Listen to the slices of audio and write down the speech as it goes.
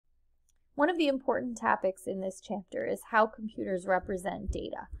One of the important topics in this chapter is how computers represent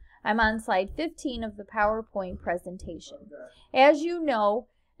data. I'm on slide 15 of the PowerPoint presentation. As you know,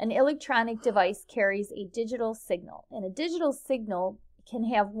 an electronic device carries a digital signal, and a digital signal can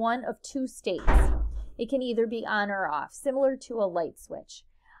have one of two states. It can either be on or off, similar to a light switch.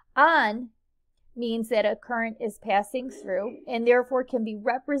 On means that a current is passing through and therefore can be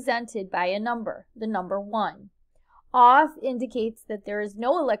represented by a number, the number 1. Off indicates that there is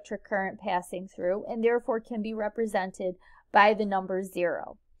no electric current passing through and therefore can be represented by the number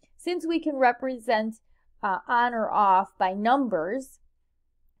 0. Since we can represent on or off by numbers,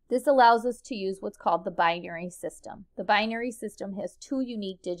 this allows us to use what's called the binary system. The binary system has two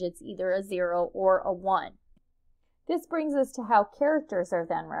unique digits, either a 0 or a 1. This brings us to how characters are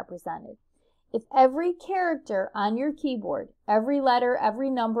then represented. If every character on your keyboard, every letter, every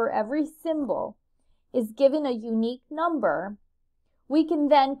number, every symbol is given a unique number, we can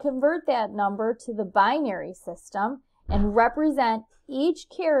then convert that number to the binary system and represent each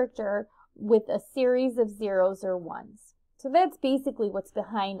character with a series of zeros or ones. So that's basically what's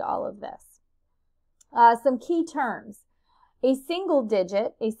behind all of this. Some key terms. A single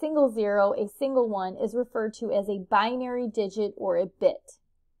digit, a single 0, a single 1 is referred to as a binary digit or a bit.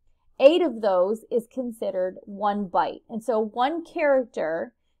 8 of those is considered 1 byte. And so one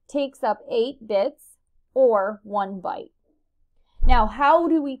character takes up 8 bits or 1 byte. Now, how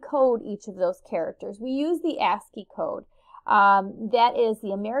do we code each of those characters? We use the ASCII code. That is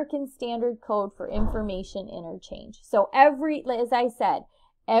the American Standard Code for Information Interchange. So as I said,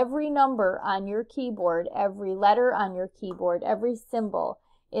 every number on your keyboard, every letter on your keyboard, every symbol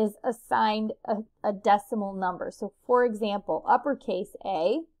is assigned a decimal number. So for example, uppercase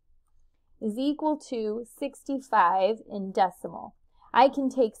A is equal to 65 in decimal. I can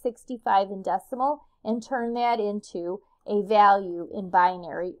take 65 in decimal and turn that into a value in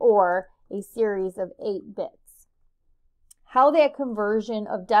binary or a series of 8 bits. How that conversion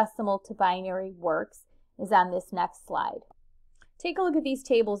of decimal to binary works is on this next slide. Take a look at these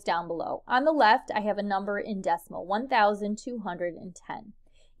tables down below. On the left, I have a number in decimal, 1,210.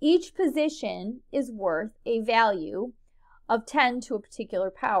 Each position is worth a value of 10 to a particular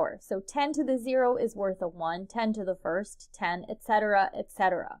power. So 10 to the 0 is worth a 1, 10 to the first, 10, etc.,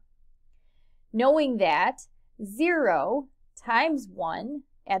 etc. Knowing that 0 times 1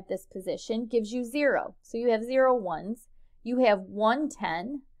 at this position gives you 0. So you have 0 ones. You have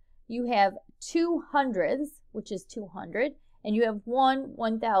 110, you have 2 hundredths, which is 200, and you have 1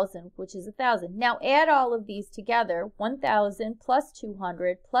 1,000, which is 1,000. Now add all of these together. 1,000 plus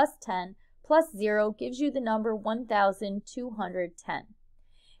 200 plus 10 plus 0 gives you the number 1,210.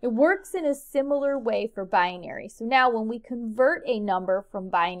 It works in a similar way for binary. So now when we convert a number from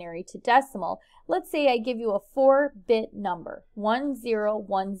binary to decimal, let's say I give you a 4-bit number,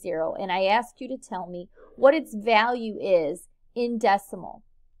 1010, and I ask you to tell me what its value is in decimal.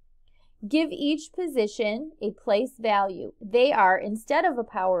 Give each position a place value. They are, instead of a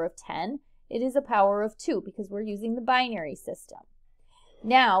power of 10, it is a power of 2 because we're using the binary system.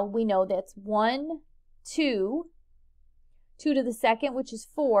 Now we know that's 1, 2, 2 to the second, which is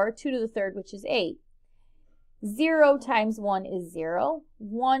 4, 2 to the third, which is 8. 0 times 1 is 0,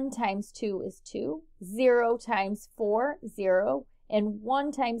 1 times 2 is 2, 0 times 4, 0, and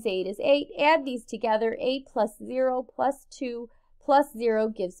 1 times 8 is 8. Add these together, 8 plus 0 plus 2 plus 0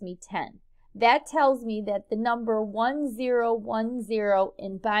 gives me 10. That tells me that the number 1010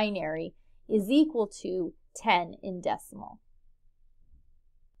 in binary is equal to 10 in decimal.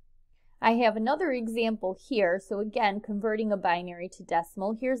 I have another example here. So again, converting a binary to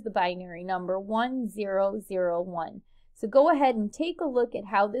decimal. Here's the binary number 1001. So go ahead and take a look at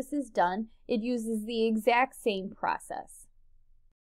how this is done. It uses the exact same process.